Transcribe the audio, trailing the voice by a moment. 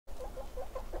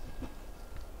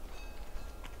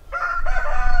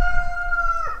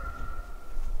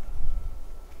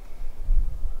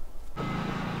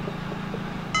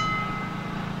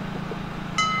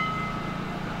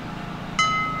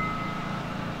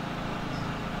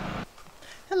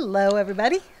Hello,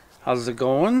 everybody. How's it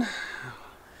going?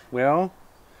 Well,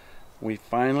 we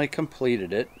finally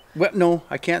completed it. Well, no,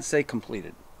 I can't say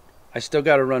completed. I still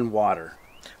got to run water.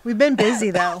 We've been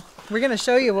busy, though. We're going to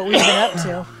show you what we've been up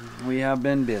to. We have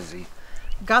been busy.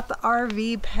 Got the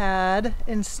RV pad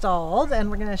installed, and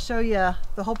we're going to show you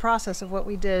the whole process of what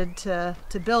we did to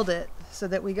build it so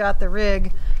that we got the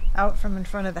rig out from in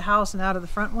front of the house and out of the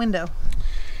front window.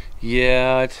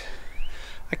 Yeah,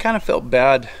 I kind of felt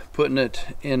bad putting it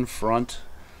in front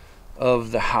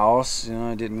of the house. You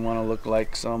know, I didn't want to look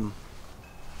like some,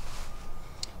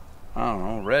 I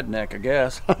don't know, redneck, I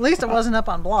guess. At least it wasn't up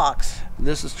on blocks.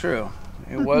 This is true.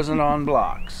 It wasn't on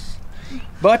blocks.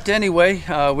 But anyway,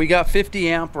 we got 50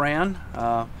 amp ran.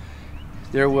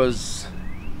 There was,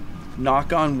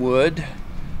 knock on wood,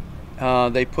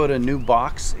 they put a new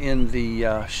box in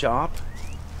the shop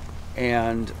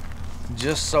and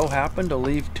just so happened to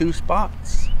leave 2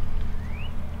 spots,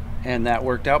 and that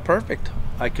worked out perfect.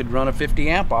 I could run a 50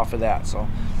 amp off of that. So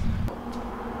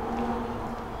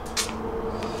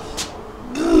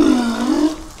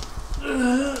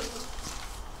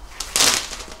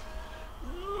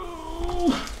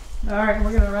All right,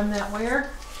 we're going to run that where?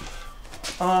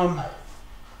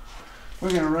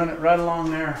 we're gonna run it right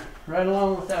along there, right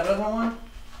along with that other one,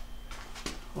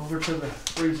 over to the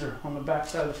freezer, on the back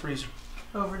side of the freezer.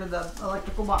 Over to the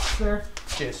electrical box there.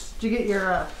 Yes. Did you get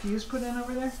your fuse put in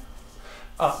over there?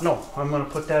 No, I'm gonna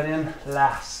put that in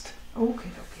last. Okay.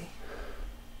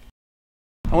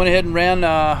 I went ahead and ran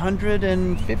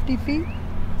 150 feet.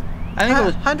 I think it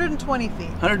was 120 feet.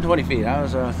 120 feet. I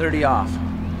was 30 off.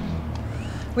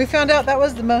 We found out that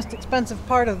was the most expensive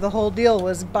part of the whole deal,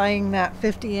 was buying that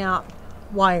 50 amp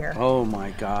wire. Oh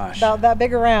my gosh. About that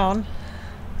big around.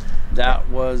 That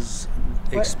was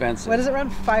expensive. What does it run?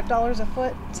 $5 a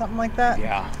foot? Something like that?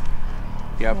 Yeah.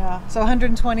 Yep. Yeah. So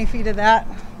 120 feet of that.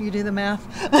 You do the math.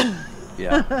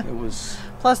 Yeah. It was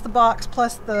Plus the box,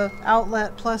 plus the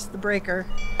outlet, plus the breaker.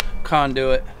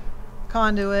 conduit.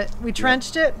 We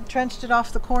trenched it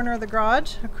off the corner of the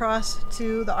garage across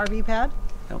to the RV pad.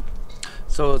 Yep.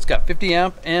 So it's got 50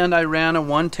 amp, and I ran a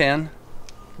 110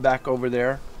 back over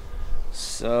there.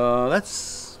 So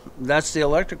that's the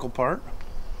electrical part.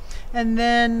 And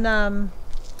then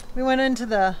we went into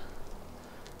the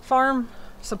farm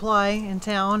supply in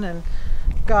town and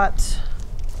got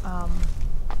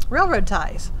railroad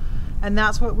ties. And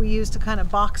that's what we used to kind of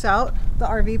box out the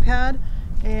RV pad.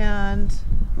 And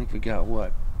I think we got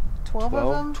what? 12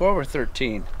 of them? 12 or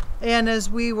 13. And as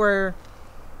we were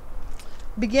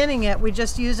beginning it, we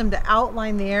just used them to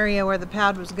outline the area where the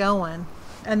pad was going.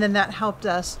 And then that helped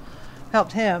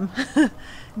him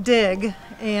dig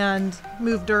and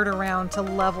move dirt around to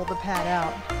level the pad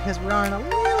out, because we're on a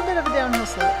little bit of a downhill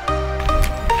slope.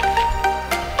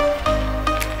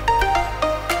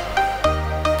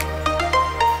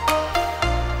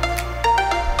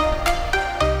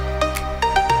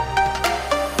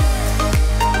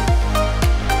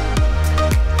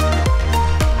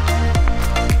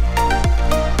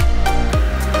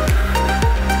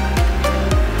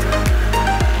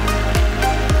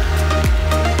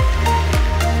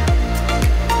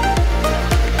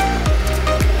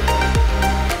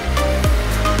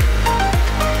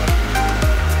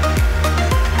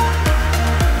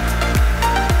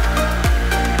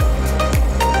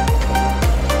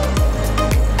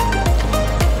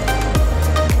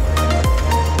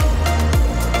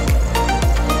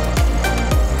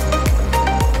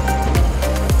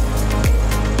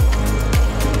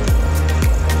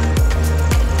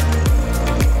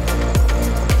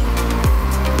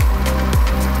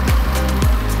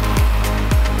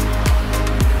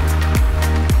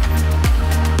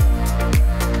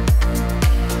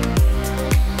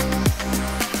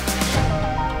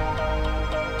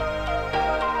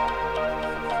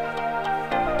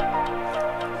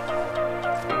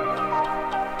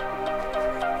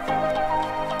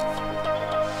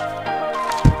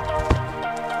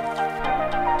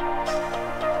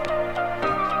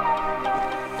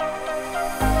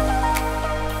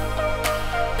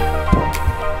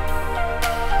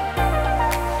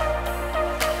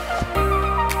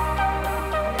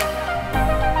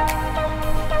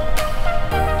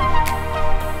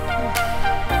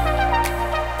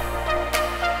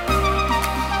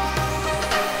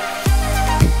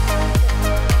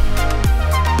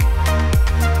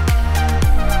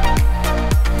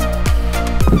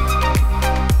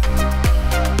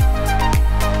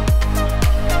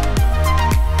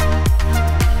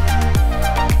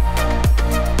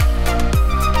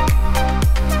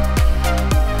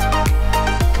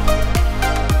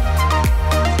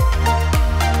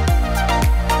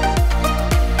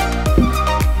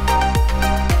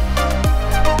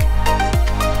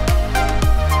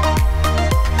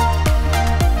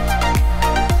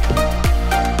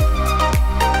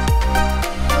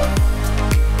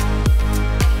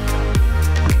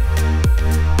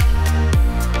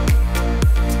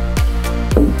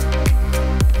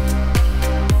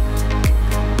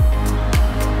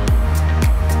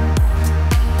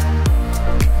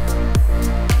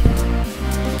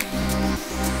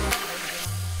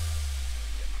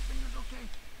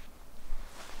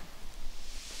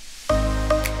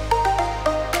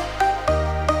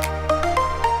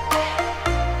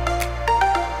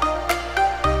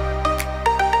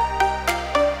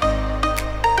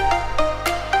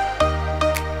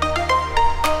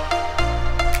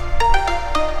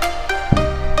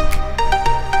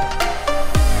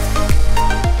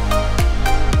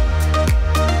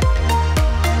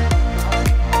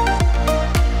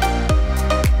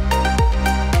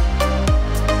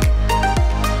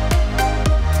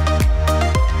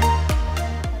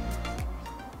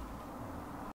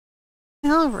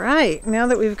 All right, now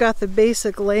that we've got the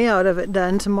basic layout of it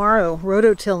done, tomorrow,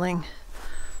 rototilling.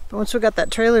 But once we got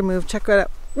that trailer moved, check out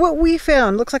what we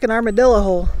found. Looks like an armadillo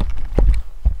hole.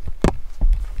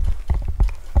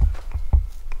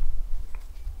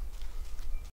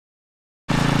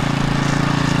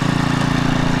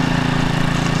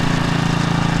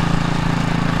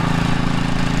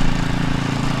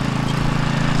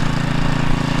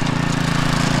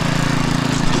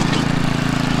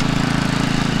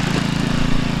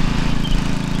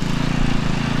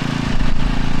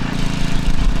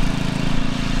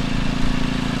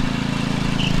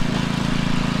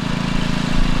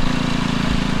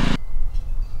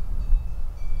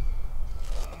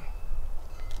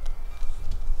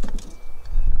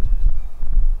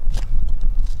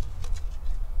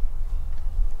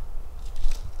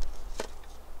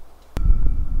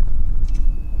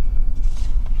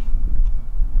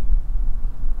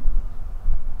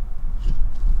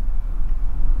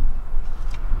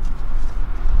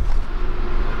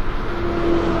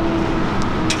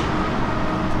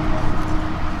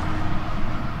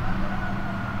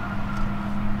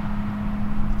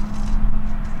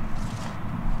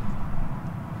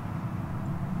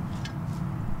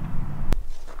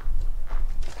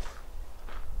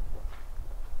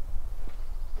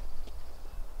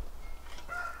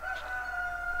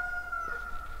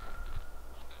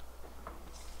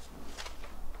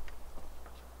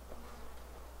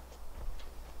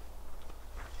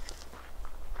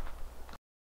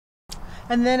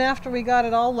 And then after we got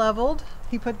it all leveled,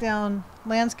 he put down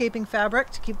landscaping fabric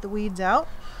to keep the weeds out.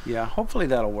 Yeah, hopefully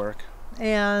that'll work.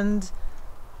 And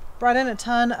brought in a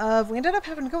ton of, we ended up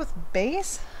having to go with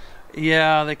base.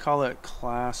 Yeah, they call it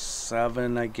class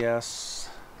 7, I guess.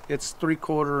 It's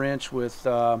 3/4 inch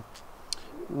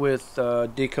with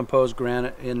decomposed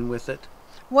granite in with it.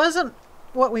 Wasn't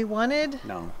what we wanted.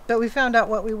 No. But we found out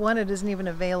what we wanted isn't even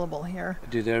available here.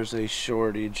 Dude, there's a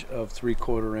shortage of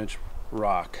 3/4 inch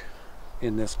rock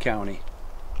in this county.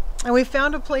 And we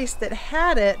found a place that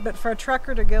had it, but for a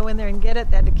trucker to go in there and get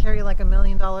it, they had to carry like $1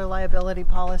 million liability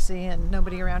policy, and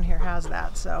nobody around here has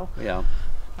that. So yeah.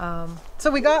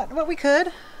 So we got what we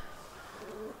could,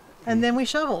 and then we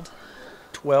shoveled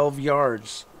 12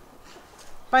 yards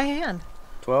by hand.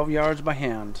 12 yards by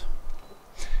hand,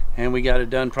 and we got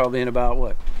it done probably in about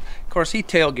what? Of course, he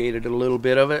tailgated a little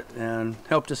bit of it and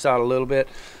helped us out a little bit.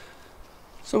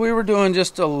 So we were doing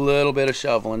just a little bit of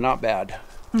shoveling, not bad.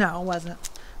 No, it wasn't.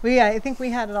 I think we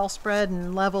had it all spread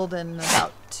and leveled in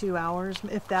about 2 hours,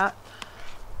 if that.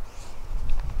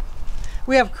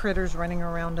 We have critters running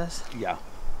around us. Yeah.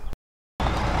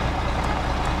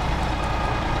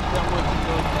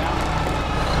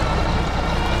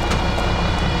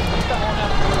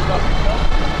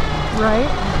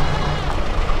 Right?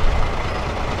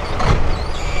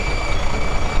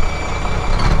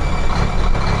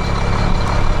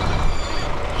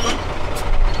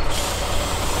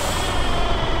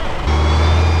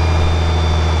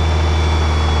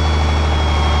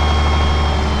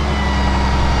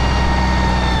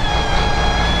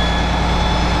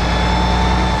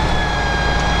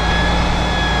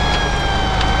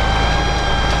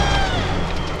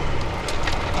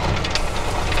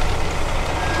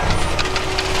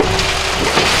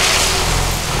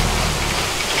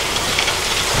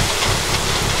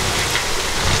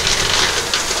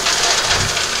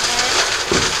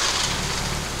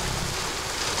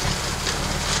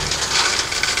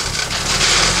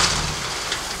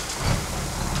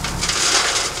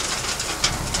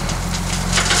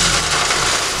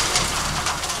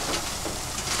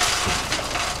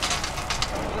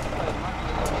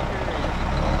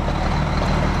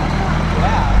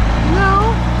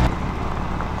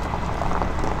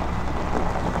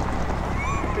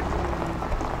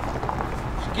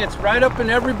 Gets right up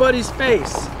in everybody's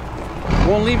face.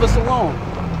 Won't leave us alone.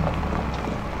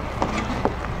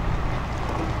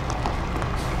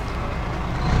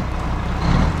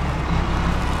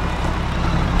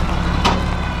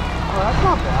 Oh, that's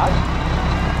not bad.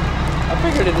 I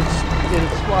figured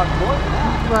it'd squat more than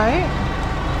that. Right?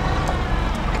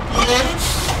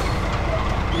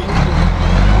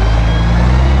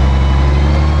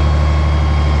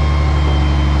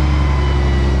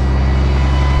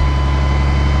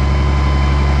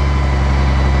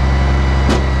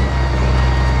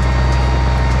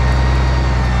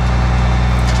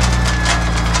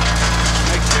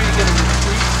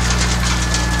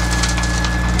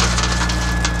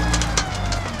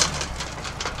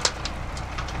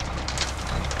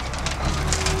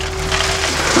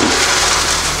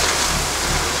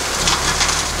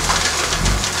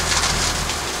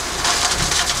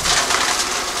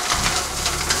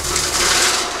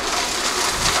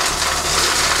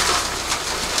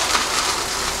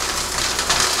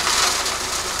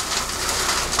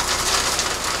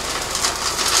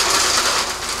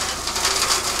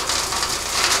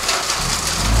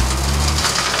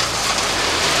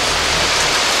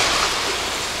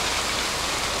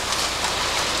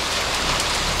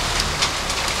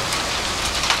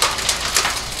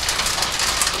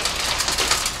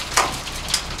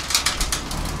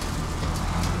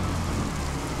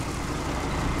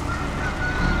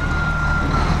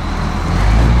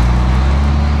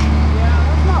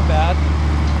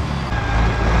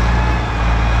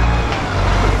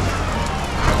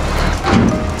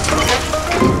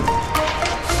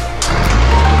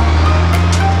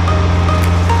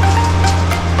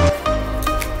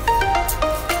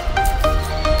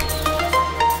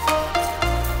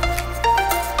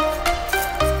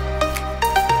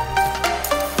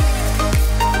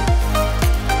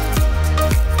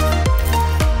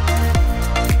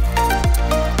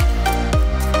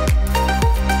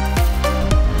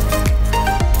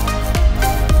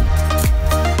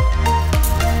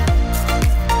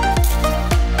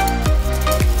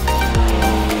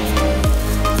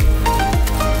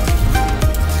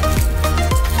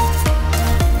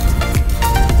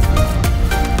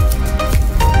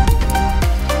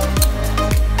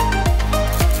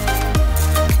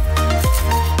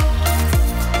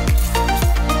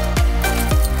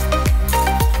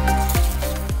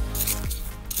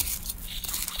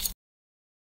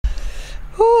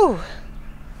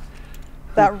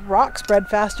 that rock spread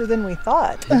faster than we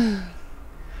thought.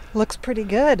 Looks pretty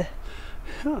good.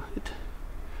 Yeah,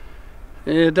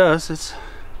 it does. It's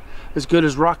as good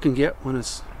as rock can get when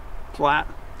it's flat.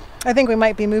 I think we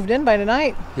might be moved in by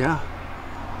tonight. Yeah.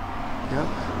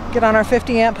 Yep. Get on our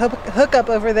 50 amp hookup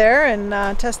over there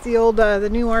and test the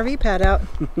new RV pad out.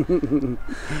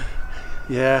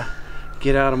 Yeah.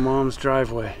 Get out of Mom's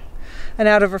driveway. And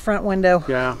out of her front window.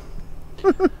 Yeah.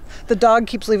 The dog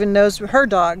keeps leaving her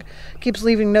dog keeps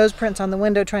leaving nose prints on the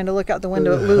window trying to look out the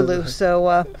window at Lulu.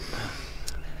 So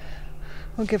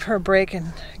we'll give her a break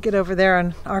and get over there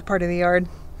on our part of the yard.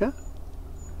 Yeah.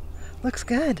 Looks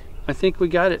good. I think we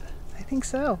got it. I think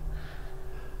so.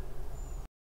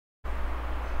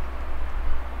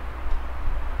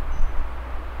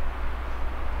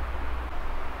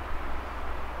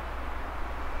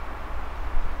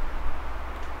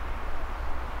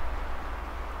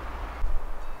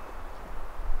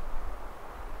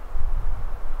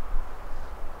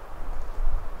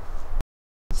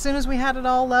 As soon as we had it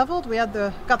all leveled, we had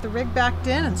got the rig backed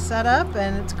in and set up,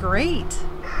 and it's great.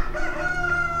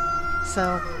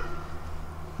 So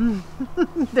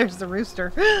there's the rooster.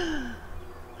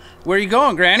 Where are you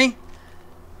going, Granny?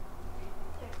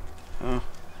 Oh,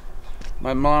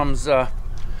 my mom's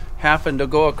having to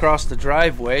go across the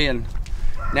driveway, and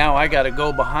now I got to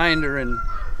go behind her and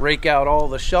rake out all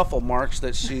the shuffle marks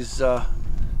that she's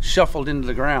shuffled into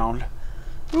the ground.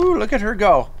 Ooh, look at her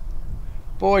go.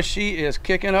 Boy, she is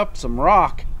kicking up some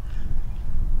rock.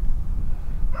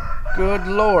 Good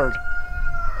Lord.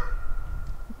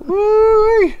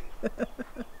 Woo!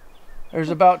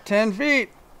 There's about 10 feet.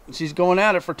 She's going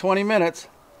at it for 20 minutes.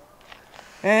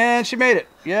 And she made it.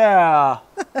 Yeah.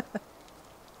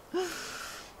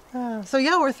 So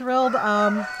yeah, we're thrilled.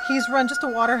 He's run just a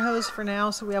water hose for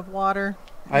now, so we have water.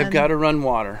 I've got to run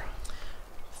water.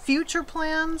 Future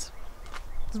plans,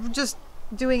 just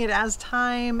doing it as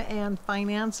time and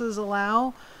finances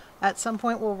allow. At some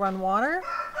point we'll run water.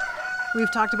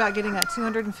 We've talked about getting a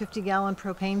 250-gallon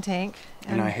propane tank.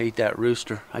 And I hate that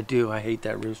rooster. I do. I hate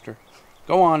that rooster.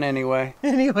 Go on anyway.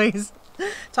 Anyways,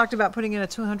 talked about putting in a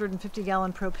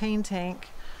 250-gallon propane tank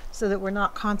so that we're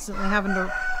not constantly having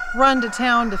to run to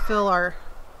town to fill our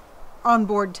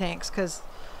onboard tanks, because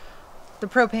the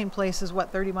propane place is,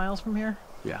 what, 30 miles from here?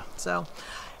 Yeah. So,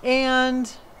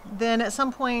 and then at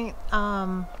some point,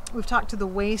 we've talked to the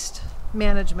waste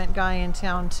management guy in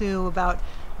town too about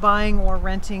buying or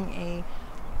renting a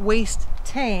waste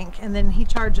tank, and then he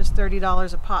charges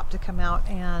 $30 a pop to come out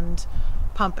and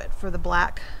pump it for the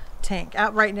black tank.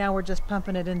 Out right now we're just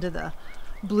pumping it into the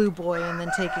blue boy and then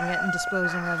taking it and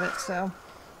disposing of it. So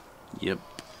yep.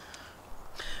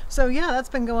 So yeah, that's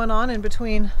been going on in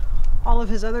between all of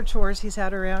his other chores he's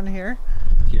had around here.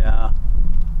 Yeah.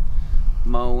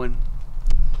 Mowing,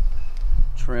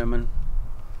 trimming,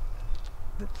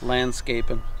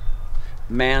 landscaping,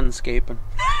 manscaping.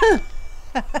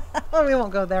 Well, we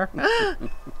won't go there.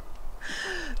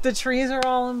 The trees are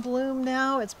all in bloom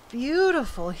now. It's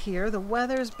beautiful here. The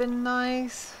weather's been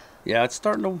nice. Yeah, it's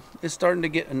starting to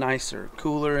get nicer,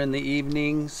 cooler in the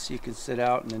evenings. You can sit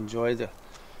out and enjoy the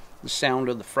sound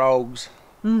of the frogs.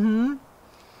 Mm-hmm.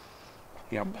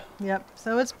 Yep. Yep.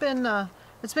 So it's been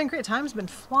great. Time's been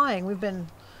flying. We've been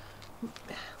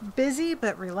busy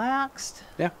but relaxed.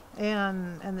 Yeah.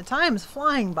 And the time's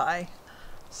flying by.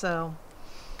 So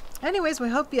anyways, we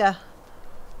hope you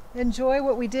enjoy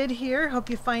what we did here. Hope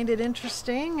you find it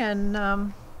interesting,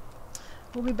 and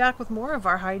we'll be back with more of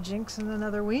our hijinks in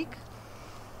another week.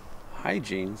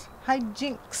 Hijinks?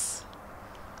 Hijinks.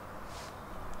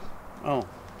 Oh,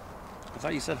 I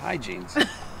thought you said hygienes.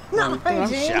 No, I'm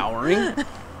hygiene. showering.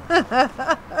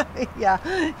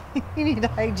 Yeah, you need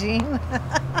hygiene.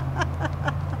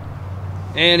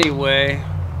 Anyway,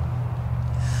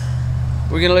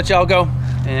 we're gonna let y'all go,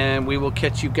 and we will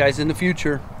catch you guys in the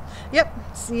future. Yep.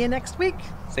 See you next week.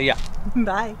 See ya.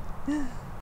 Bye.